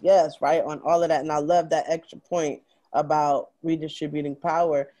 right, on all of that. And I love that extra point about redistributing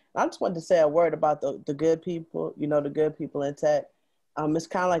power. I just wanted to say a word about the good people, you know, the good people in tech. It's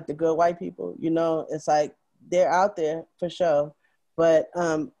kind of like the good white people, you know, it's like they're out there for sure, but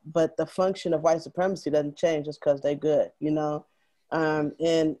the function of white supremacy doesn't change just because they're good, you know.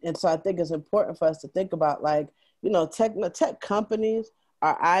 And so I think it's important for us to think about, like, you know, tech companies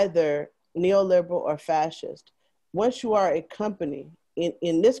are either neoliberal or fascist. Once you are a company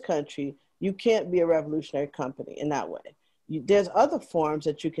in this country, you can't be a revolutionary company in that way. There's other forms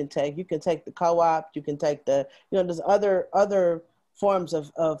that you can take. You can take the co-op, you can take there's other forms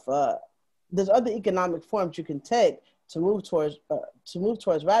there's other economic forms you can take to move towards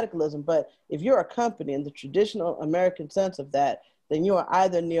radicalism. But if you're a company in the traditional American sense of that, then you are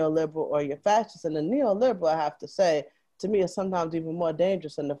either neoliberal or you're fascist. And the neoliberal, I have to say, to me, is sometimes even more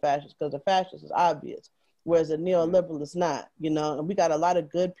dangerous than the fascist, because the fascist is obvious, whereas the neoliberal is not, you know. And we got a lot of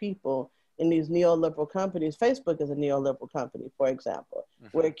good people in these neoliberal companies. Facebook is a neoliberal company, for example,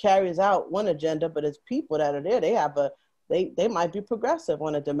 where it carries out one agenda, but it's people that are there. They might be progressive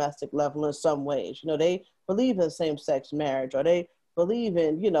on a domestic level in some ways. You know, they believe in same-sex marriage, or they believe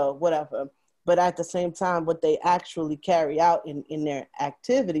in, you know, whatever. But at the same time, what they actually carry out in their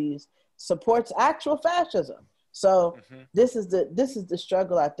activities supports actual fascism. So this is the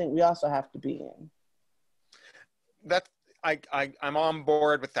struggle I think we also have to be in. I'm on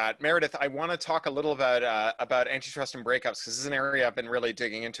board with that. Meredith, I want to talk a little about antitrust and breakups, because this is an area I've been really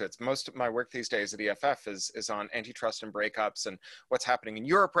digging into. It's most of my work these days at EFF is on antitrust and breakups and what's happening in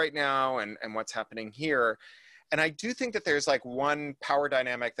Europe right now and what's happening here. And I do think that there's like one power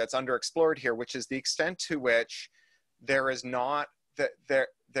dynamic that's underexplored here, which is the extent to which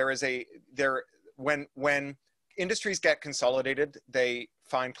when industries get consolidated, they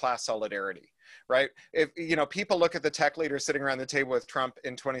find class solidarity, right? If, you know, people look at the tech leaders sitting around the table with Trump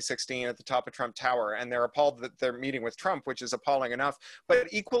in 2016 at the top of Trump Tower, and they're appalled that they're meeting with Trump, which is appalling enough, but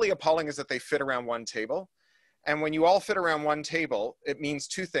equally appalling is that they fit around one table. And when you all fit around one table, it means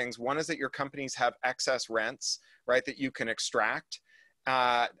two things. One is that your companies have excess rents, right, that you can extract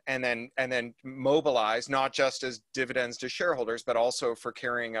and then mobilize, not just as dividends to shareholders, but also for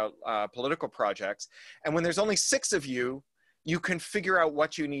carrying out political projects. And when there's only 6 of you, you can figure out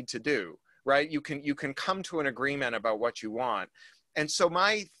what you need to do, right? You can come to an agreement about what you want. And so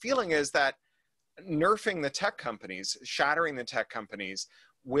my feeling is that nerfing the tech companies, shattering the tech companies,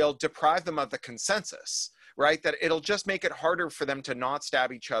 will deprive them of the consensus, right? That it'll just make it harder for them to not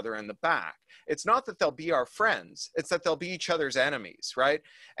stab each other in the back. It's not that they'll be our friends, it's that they'll be each other's enemies, right?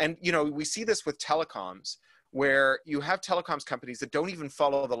 And, you know, we see this with telecoms, where you have telecoms companies that don't even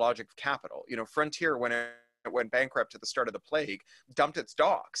follow the logic of capital. You know, Frontier, when it went bankrupt at the start of the plague, dumped its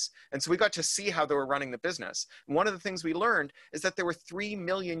docks. And so we got to see how they were running the business. And one of the things we learned is that there were 3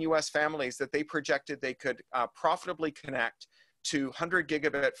 million US families that they projected they could profitably connect to 100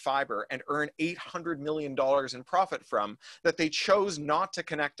 gigabit fiber and earn $800 million in profit from, that they chose not to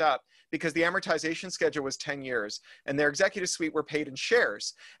connect up because the amortization schedule was 10 years and their executive suite were paid in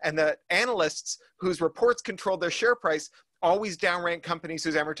shares. And the analysts whose reports controlled their share price always downrank companies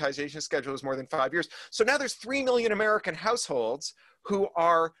whose amortization schedule is more than 5 years. So now there's 3 million American households who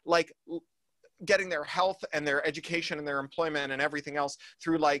are like getting their health and their education and their employment and everything else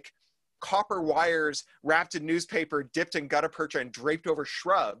through like copper wires wrapped in newspaper, dipped in gutta percha and draped over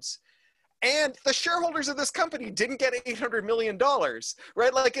shrubs. And the shareholders of this company didn't get $800 million,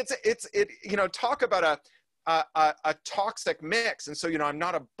 right? Like you know, talk about a toxic mix. And so, you know, I'm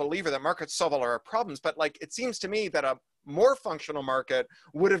not a believer that markets solve all our problems, but like, it seems to me that a more functional market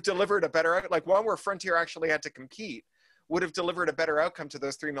would have delivered a better, like one where Frontier actually had to compete, would have delivered a better outcome to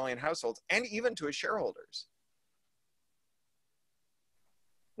those 3 million households and even to its shareholders.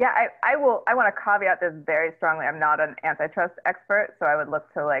 Yeah, I want to caveat this very strongly. I'm not an antitrust expert, so I would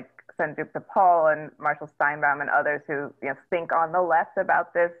look to like Sanjukta Paul and Marshall Steinbaum and others who, you know, think on the left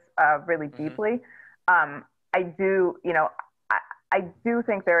about this really deeply. I do, you know, I do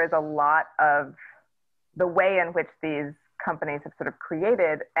think there is a lot of the way in which these companies have sort of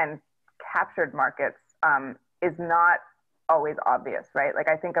created and captured markets is not always obvious, right? Like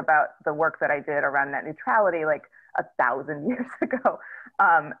I think about the work that I did around net neutrality like 1,000 years ago.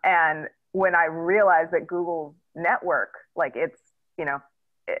 And when I realized that Google's network, like its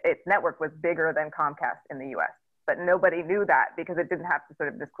network was bigger than Comcast in the US, but nobody knew that because it didn't have to sort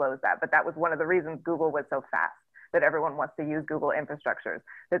of disclose that. But that was one of the reasons Google was so fast, that everyone wants to use Google infrastructures,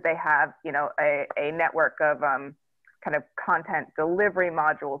 that they have, you know, a network of kind of content delivery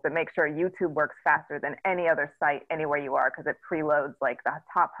modules that make sure YouTube works faster than any other site anywhere you are, because it preloads like the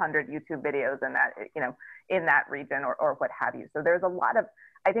top 100 YouTube videos in that, you know, in that region or what have you. So there's a lot of,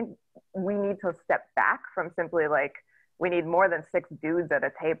 I think we need to step back from simply like, we need more than 6 dudes at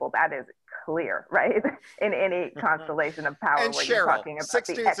a table. That is clear, right? In any constellation of power. And where Cheryl, you're talking about 6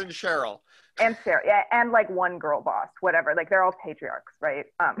 dudes and Cheryl. And Cheryl, yeah, and like one girl boss, whatever. Like they're all patriarchs, right?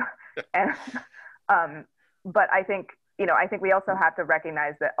 But I think, you know, I think we also have to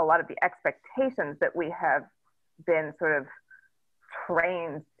recognize that a lot of the expectations that we have been sort of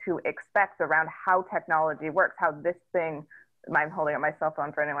trained to expect around how technology works, how this thing, I'm holding up my cell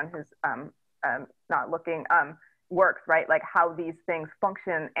phone for anyone who's not looking, works, right? Like how these things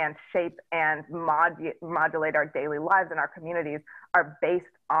function and shape and modulate our daily lives and our communities are based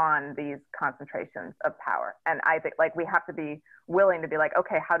on these concentrations of power. And I think like we have to be willing to be like,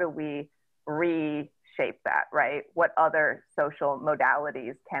 okay, how do we reshape that, right? What other social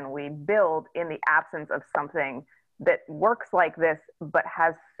modalities can we build in the absence of something that works like this, but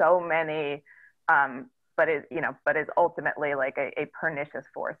has so many, but is ultimately like a pernicious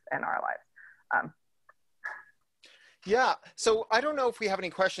force in our lives. Yeah, so I don't know if we have any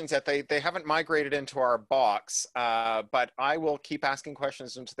questions yet. They haven't migrated into our box, but I will keep asking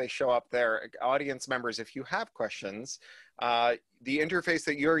questions until they show up there. Audience members, if you have questions, the interface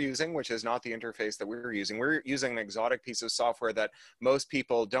that you're using, which is not the interface that we're using an exotic piece of software that most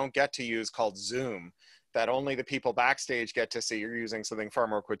people don't get to use called Zoom, that only the people backstage get to see. You're using something far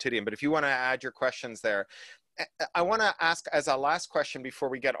more quotidian. But if you want to add your questions there, I want to ask as a last question before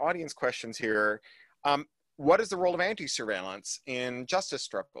we get audience questions here, what is the role of anti-surveillance in justice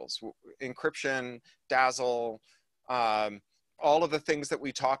struggles? Encryption, Dazzle, all of the things that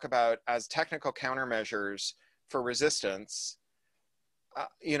we talk about as technical countermeasures for resistance.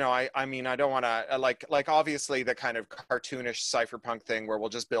 You know, I mean, I don't want to, like obviously the kind of cartoonish cypherpunk thing where we'll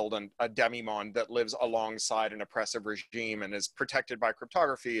just build a demimon that lives alongside an oppressive regime and is protected by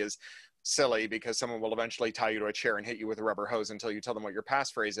cryptography is silly, because someone will eventually tie you to a chair and hit you with a rubber hose until you tell them what your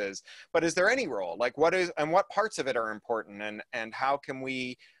passphrase is. But is there any role? Like what parts of it are important, and how can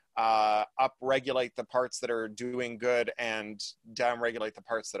we up-regulate the parts that are doing good and down-regulate the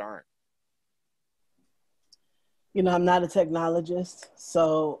parts that aren't? You know, I'm not a technologist,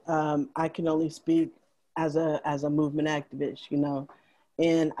 so I can only speak as a movement activist, you know.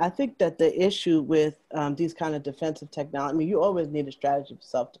 And I think that the issue with these kind of defensive technology, I mean, you always need a strategy for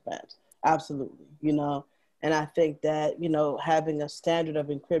self-defense. Absolutely, you know, and I think that, you know, having a standard of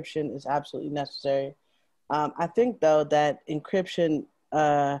encryption is absolutely necessary. I think, though, that encryption,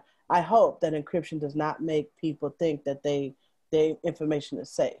 I hope that encryption does not make people think that their information is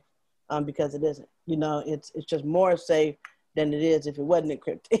safe, because it isn't. You know, it's just more safe than it is if it wasn't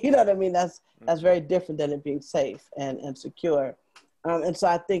encrypted. You know what I mean? That's very different than it being safe and secure. And so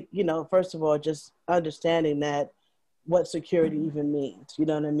I think, you know, first of all, just understanding that what security even means, you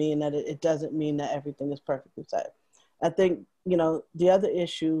know what I mean? That it doesn't mean that everything is perfectly safe. I think, you know, the other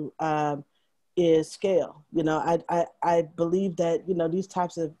issue is scale. You know, I believe that, you know, these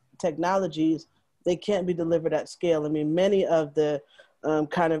types of technologies, they can't be delivered at scale. I mean, many of the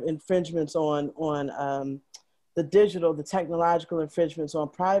kind of infringements on the technological infringements on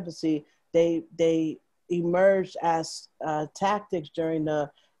privacy, they emerged as tactics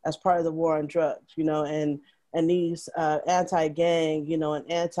as part of the war on drugs, you know, and these anti-gang, you know,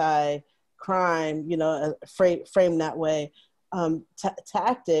 and crime, you know, framed that way,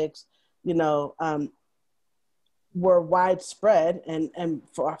 tactics, you know, were widespread and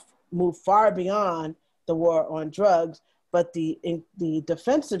moved far beyond the war on drugs. But the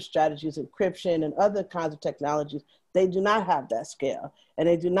defensive strategies, encryption and other kinds of technologies, they do not have that scale, and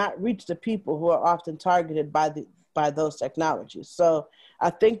they do not reach the people who are often targeted by those technologies. So I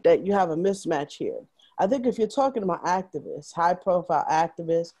think that you have a mismatch here. I think if you're talking about activists, high profile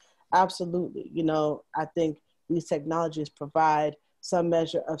activists, absolutely. You know, I think these technologies provide some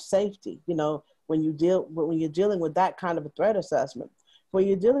measure of safety, you know, when you're dealing with that kind of a threat assessment. When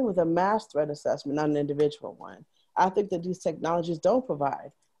you're dealing with a mass threat assessment, not an individual one, I think that these technologies don't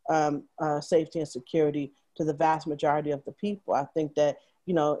provide safety and security to the vast majority of the people. I think that,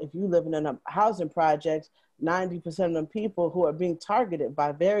 you know, if you live in a housing projects, 90% of the people who are being targeted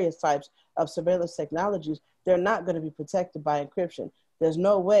by various types of surveillance technologies, they're not going to be protected by encryption. There's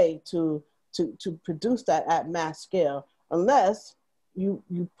no way to produce that at mass scale unless you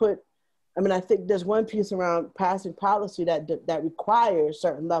put, I mean, I think there's one piece around passing policy that requires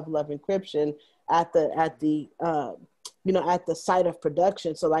certain level of encryption at the you know, at the site of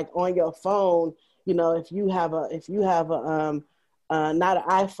production. So like on your phone, you know, if you have a not an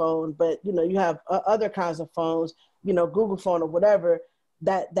iPhone, but you know, you have other kinds of phones, you know, Google phone or whatever,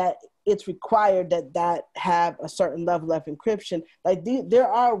 that it's required that have a certain level of encryption. Like there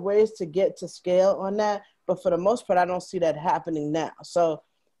are ways to get to scale on that, but for the most part, I don't see that happening now. So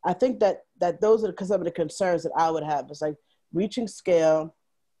I think that those are some of the concerns that I would have. It's like reaching scale,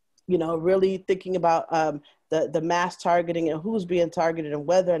 you know, really thinking about the mass targeting and who's being targeted and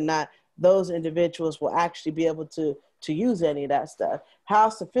whether or not those individuals will actually be able to use any of that stuff. How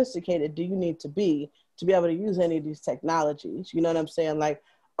sophisticated do you need to be able to use any of these technologies? You know what I'm saying? Like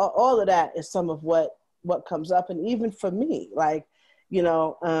all of that is some of what comes up. And even for me, like, you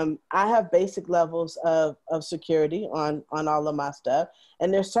know, I have basic levels of security on all of my stuff.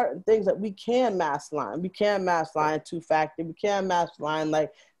 And there's certain things that we can mask line. We can mask line two-factor. We can mask line,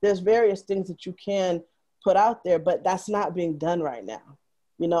 like there's various things that you can put out there, but that's not being done right now.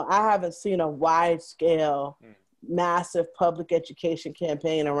 You know, I haven't seen a wide scale, massive public education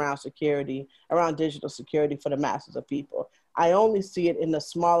campaign around security, around digital security for the masses of people. I only see it in the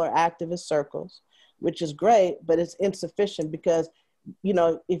smaller activist circles, which is great, but it's insufficient because, you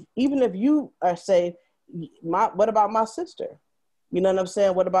know, even if you are say, what about my sister? You know what I'm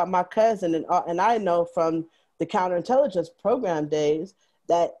saying? What about my cousin? And I know from the counterintelligence program days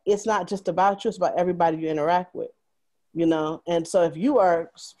that it's not just about you, it's about everybody you interact with, you know? And so if you are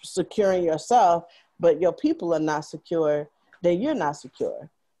securing yourself, but your people are not secure, then you're not secure.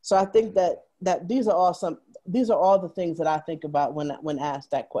 So I think that these are all the things that I think about when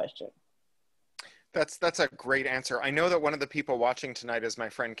asked that question. That's a great answer. I know that one of the people watching tonight is my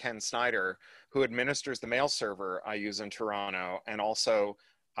friend Ken Snyder, who administers the mail server I use in Toronto, and also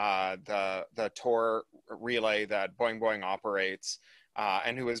the Tor relay that Boing Boing operates,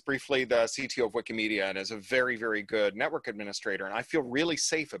 and who is briefly the CTO of Wikimedia and is a very, very good network administrator. And I feel really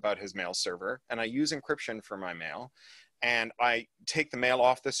safe about his mail server, and I use encryption for my mail. And I take the mail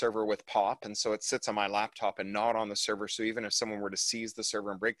off the server with POP, and so it sits on my laptop and not on the server. So even if someone were to seize the server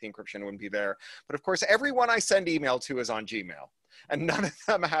and break the encryption, it wouldn't be there. But of course, everyone I send email to is on Gmail, and none of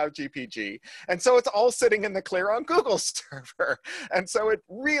them have GPG. And so it's all sitting in the clear on Google's server. And so it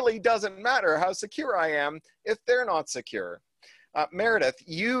really doesn't matter how secure I am if they're not secure. Meredith,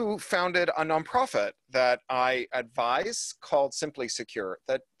 you founded a nonprofit that I advise called Simply Secure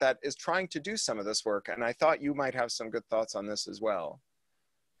that is trying to do some of this work. And I thought you might have some good thoughts on this as well.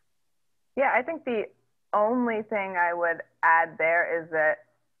 Yeah, I think the only thing I would add there is that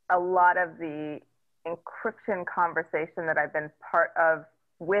a lot of the encryption conversation that I've been part of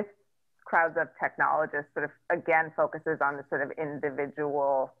with crowds of technologists sort of, again, focuses on the sort of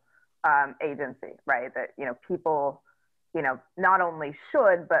individual agency, right? That, you know, people, you know, not only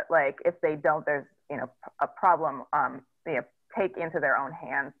should, but like if they don't, there's, you know, a problem, you know, take into their own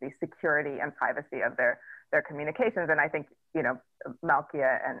hands the security and privacy of their communications. And I think, you know,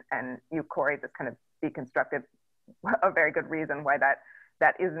 Malkia and you, Cory, just kind of deconstructed a very good reason why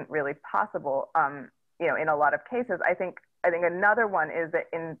that isn't really possible, you know, in a lot of cases. I think another one is that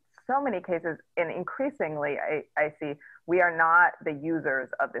in so many cases, and increasingly, I see we are not the users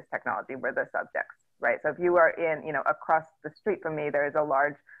of this technology, we're the subjects. Right. So if you are in, you know, across the street from me, there is a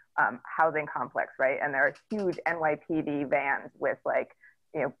large housing complex, right? And there are huge NYPD vans with like,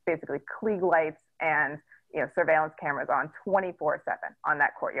 you know, basically Klieg lights and, you know, surveillance cameras on 24/7 on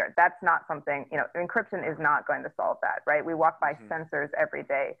that courtyard. That's not something, you know, encryption is not going to solve that, right? We walk by sensors every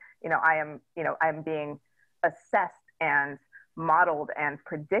day. You know, I'm being assessed and modeled and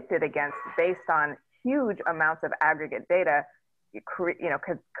predicted against based on huge amounts of aggregate data,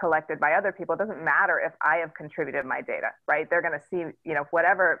 collected by other people. It doesn't matter if I have contributed my data, right? They're going to see,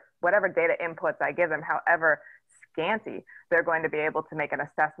 whatever data inputs I give them, however scanty, they're going to be able to make an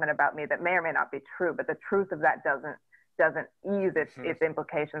assessment about me that may or may not be true, but the truth of that doesn't ease its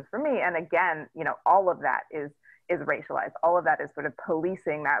implications for me. And again, all of that is racialized. All of that is sort of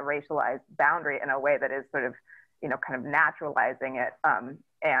policing that racialized boundary in a way that is sort of, kind of naturalizing it, and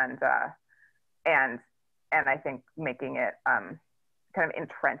I think making it kind of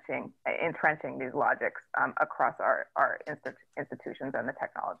entrenching these logics across our institutions and the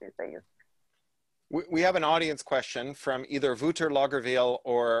technologies they use. We have an audience question from either Wouter Lagerwiel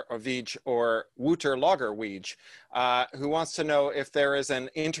or Wiej or Wouter Lagerwiej, who wants to know if there is an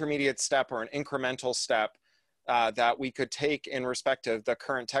intermediate step or an incremental step that we could take in respect of the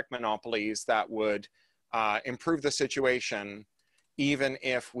current tech monopolies that would improve the situation, even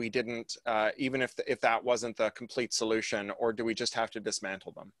if we didn't, even if that wasn't the complete solution, or do we just have to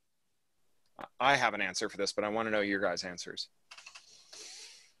dismantle them? I have an answer for this, but I want to know your guys' answers.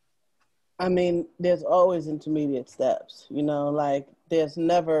 I mean, there's always intermediate steps, like there's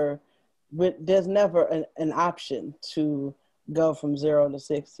never an option to go from 0 to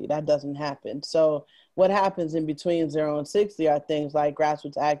 60. That doesn't happen. So what happens in between 0 and 60 are things like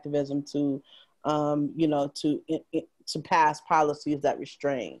grassroots activism to pass policies that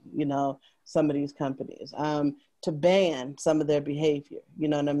restrain, some of these companies, to ban some of their behavior, you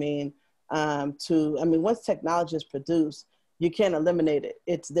know what I mean? Once technology is produced, you can't eliminate it.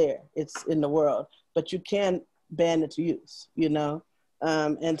 It's there, it's in the world, but you can ban its use,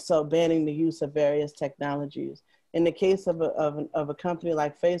 and so banning the use of various technologies. In the case of a company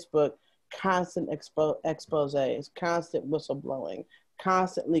like Facebook, constant exposés, constant whistleblowing,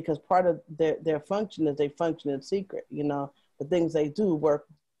 constantly, because part of their function is they function in secret. The things they do work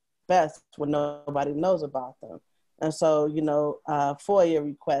best when nobody knows about them. And so, FOIA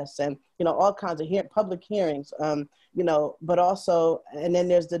requests and, all kinds of public hearings, but also, and then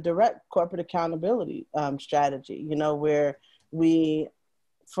there's the direct corporate accountability strategy, where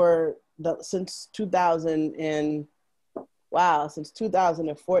since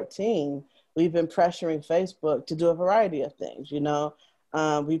 2014, we've been pressuring Facebook to do a variety of things.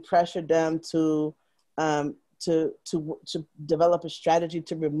 We pressured them to develop a strategy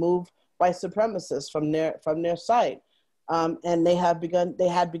to remove white supremacists from their site, and they had begun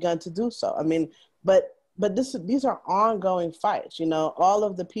to do so. But these are ongoing fights. All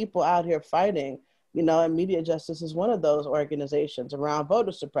of the people out here fighting. And Media Justice is one of those organizations around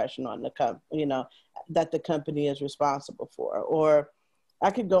voter suppression on that the company is responsible for. Or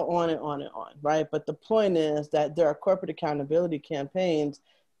I could go on and on and on, right? But the point is that there are corporate accountability campaigns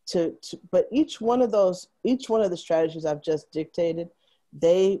but each one of the strategies I've just dictated,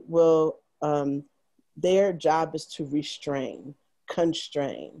 they will, their job is to restrain,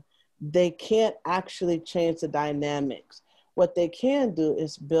 constrain. They can't actually change the dynamics. What they can do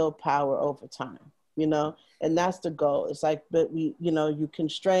is build power over time, and that's the goal. It's like, but you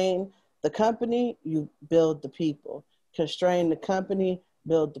constrain the company, you build the people. Constrain the company,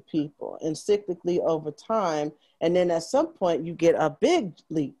 build the people, and cyclically over time. And then at some point you get a big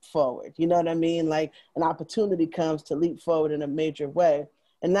leap forward. You know what I mean? Like an opportunity comes to leap forward in a major way.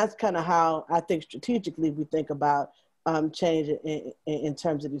 And that's kind of how I think strategically we think about change in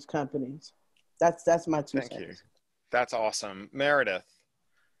terms of these companies. That's my two cents. Thank you. That's awesome. Meredith.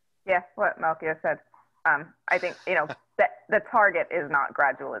 Yeah, what Malkia said. I think, that the target is not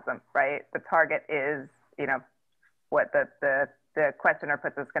gradualism, right? The target is, what the questioner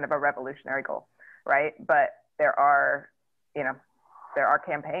puts as kind of a revolutionary goal, right? But there are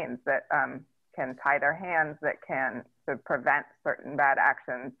campaigns that can tie their hands, that can sort of prevent certain bad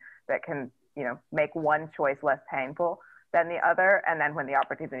actions, that can, make one choice less painful than the other. And then when the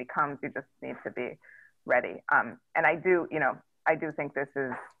opportunity comes, you just need to be ready. And I do think this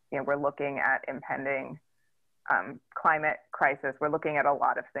is, we're looking at impending climate crisis. We're looking at a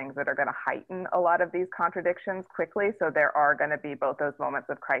lot of things that are going to heighten a lot of these contradictions quickly. So there are going to be both those moments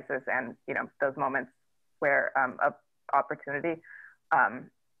of crisis and, those moments where of opportunity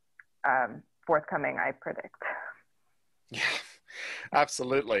forthcoming, I predict. Yeah,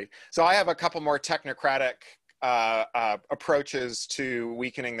 absolutely. So I have a couple more technocratic approaches to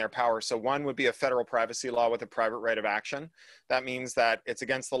weakening their power. So one would be a federal privacy law with a private right of action. That means that it's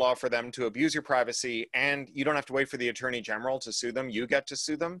against the law for them to abuse your privacy, and you don't have to wait for the attorney general to sue them. You get to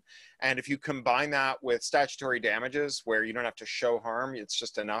sue them. And if you combine that with statutory damages where you don't have to show harm, it's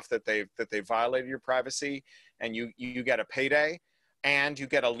just enough that they've violated your privacy, and you get a payday, and you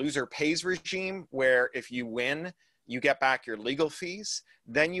get a loser pays regime where if you win, you get back your legal fees,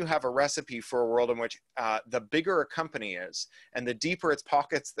 then you have a recipe for a world in which the bigger a company is and the deeper its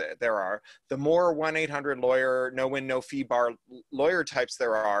pockets there are, the more 1-800-lawyer, no-win, no-fee bar lawyer types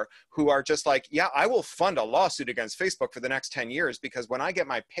there are who are just like, yeah, I will fund a lawsuit against Facebook for the next 10 years because when I get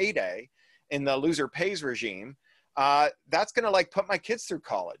my payday in the loser pays regime, that's going to like put my kids through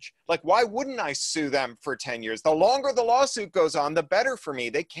college. Like, why wouldn't I sue them for 10 years? The longer the lawsuit goes on, the better for me.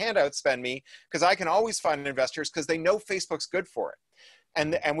 They can't outspend me because I can always find investors because they know Facebook's good for it.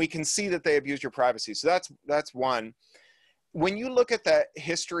 And we can see that they abuse your privacy. So that's one. When you look at the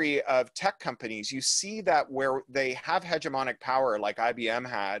history of tech companies, you see that where they have hegemonic power like IBM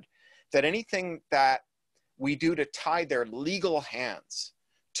had, that anything that we do to tie their legal hands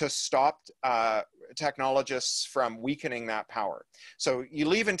to stop technologists from weakening that power. So you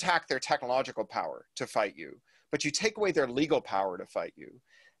leave intact their technological power to fight you, but you take away their legal power to fight you.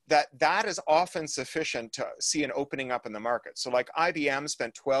 That is often sufficient to see an opening up in the market. So like IBM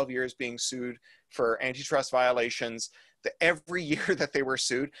spent 12 years being sued for antitrust violations. Every year that they were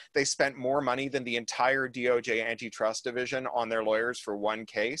sued, they spent more money than the entire DOJ antitrust division on their lawyers for one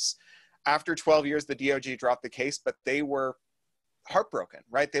case. After 12 years, the DOJ dropped the case, but they were heartbroken,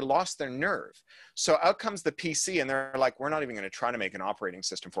 right? They lost their nerve. So out comes the PC and they're like, we're not even going to try to make an operating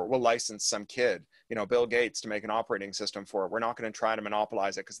system for it. We'll license some kid, Bill Gates, to make an operating system for it. We're not going to try to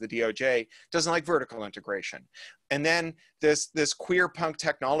monopolize it because the DOJ doesn't like vertical integration. And then this queer punk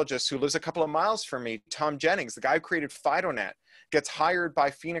technologist who lives a couple of miles from me, Tom Jennings, the guy who created FidoNet, gets hired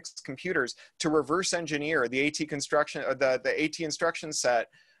by Phoenix Computers to reverse engineer the AT construction, the AT instruction set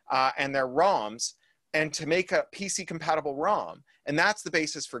and their ROMs, and to make a PC compatible ROM. And that's the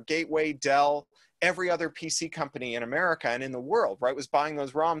basis for Gateway, Dell, every other PC company in America and in the world, right, was buying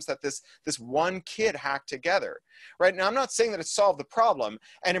those ROMs that this one kid hacked together, right? Now, I'm not saying that it solved the problem.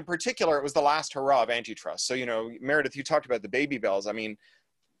 And in particular, it was the last hurrah of antitrust. So, Meredith, you talked about the baby bells. I mean,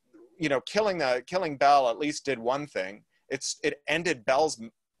 killing Bell at least did one thing. It ended Bell's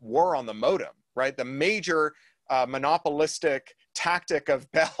war on the modem, right? The major monopolistic tactic of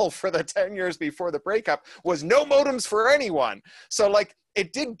Bell for the 10 years before the breakup was no modems for anyone. So like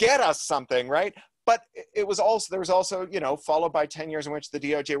it did get us something, right? But there was also, followed by 10 years in which the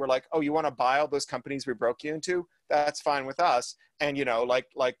DOJ were like, oh, you want to buy all those companies we broke you into? That's fine with us. And,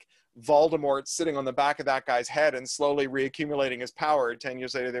 like Voldemort sitting on the back of that guy's head and slowly reaccumulating his power. 10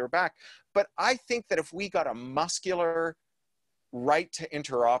 years later, they were back. But I think that if we got a muscular right to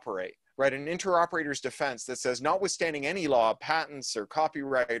interoperate, right, an interoperator's defense that says, notwithstanding any law, patents or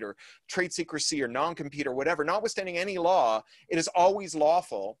copyright or trade secrecy or non-compete or whatever, notwithstanding any law, it is always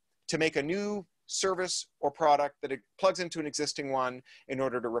lawful to make a new service or product that it plugs into an existing one in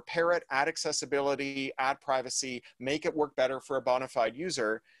order to repair it, add accessibility, add privacy, make it work better for a bona fide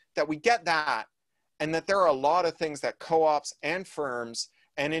user, that we get that, and that there are a lot of things that co-ops and firms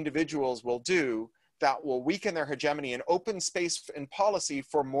and individuals will do that will weaken their hegemony and open space in policy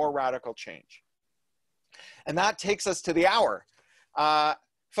for more radical change. And that takes us to the hour.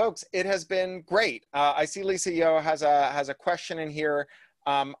 Folks, it has been great. I see Lisa Yo has a question in here.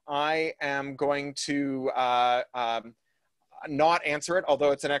 I am going to not answer it,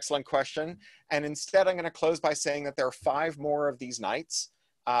 although it's an excellent question. And instead, I'm going to close by saying that there are 5 more of these nights.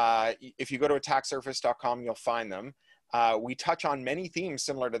 If you go to attacksurface.com, you'll find them. We touch on many themes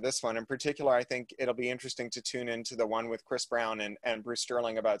similar to this one. In particular, I think it'll be interesting to tune into the one with Chris Brown and Bruce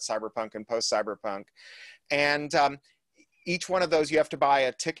Sterling about cyberpunk and post-cyberpunk. And each one of those you have to buy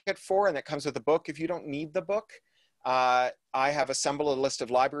a ticket for, and it comes with a book. If you don't need the book, I have assembled a list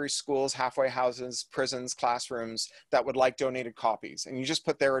of libraries, schools, halfway houses, prisons, classrooms that would like donated copies. And you just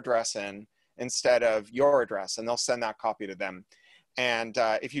put their address in instead of your address, and they'll send that copy to them. And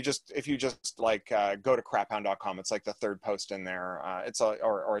if you just like go to craphound.com, it's like the 3rd post in there.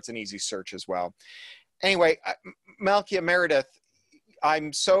 Or it's an easy search as well. Anyway, Malkia, Meredith,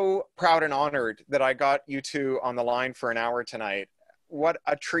 I'm so proud and honored that I got you two on the line for an hour tonight. What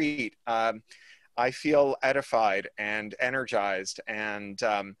a treat. I feel edified and energized and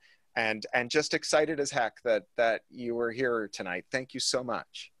just excited as heck that you were here tonight. Thank you so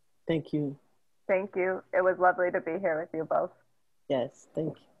much. Thank you. Thank you. It was lovely to be here with you both. Yes,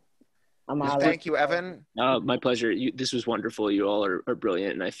 thank you. Thank you, Evan. My pleasure. This was wonderful. You all are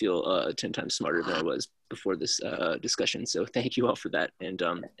brilliant, and I feel 10 times smarter than I was before this discussion. So thank you all for that. And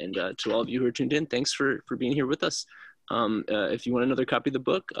to all of you who are tuned in, thanks for being here with us. If you want another copy of the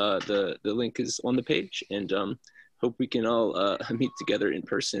book, the link is on the page, and hope we can all meet together in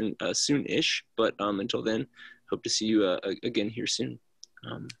person soon-ish. But until then, hope to see you again here soon.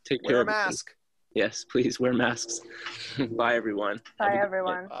 Take care. Wear a mask. Yes, please wear masks. Bye, everyone. Bye,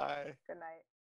 everyone. Bye. Good night.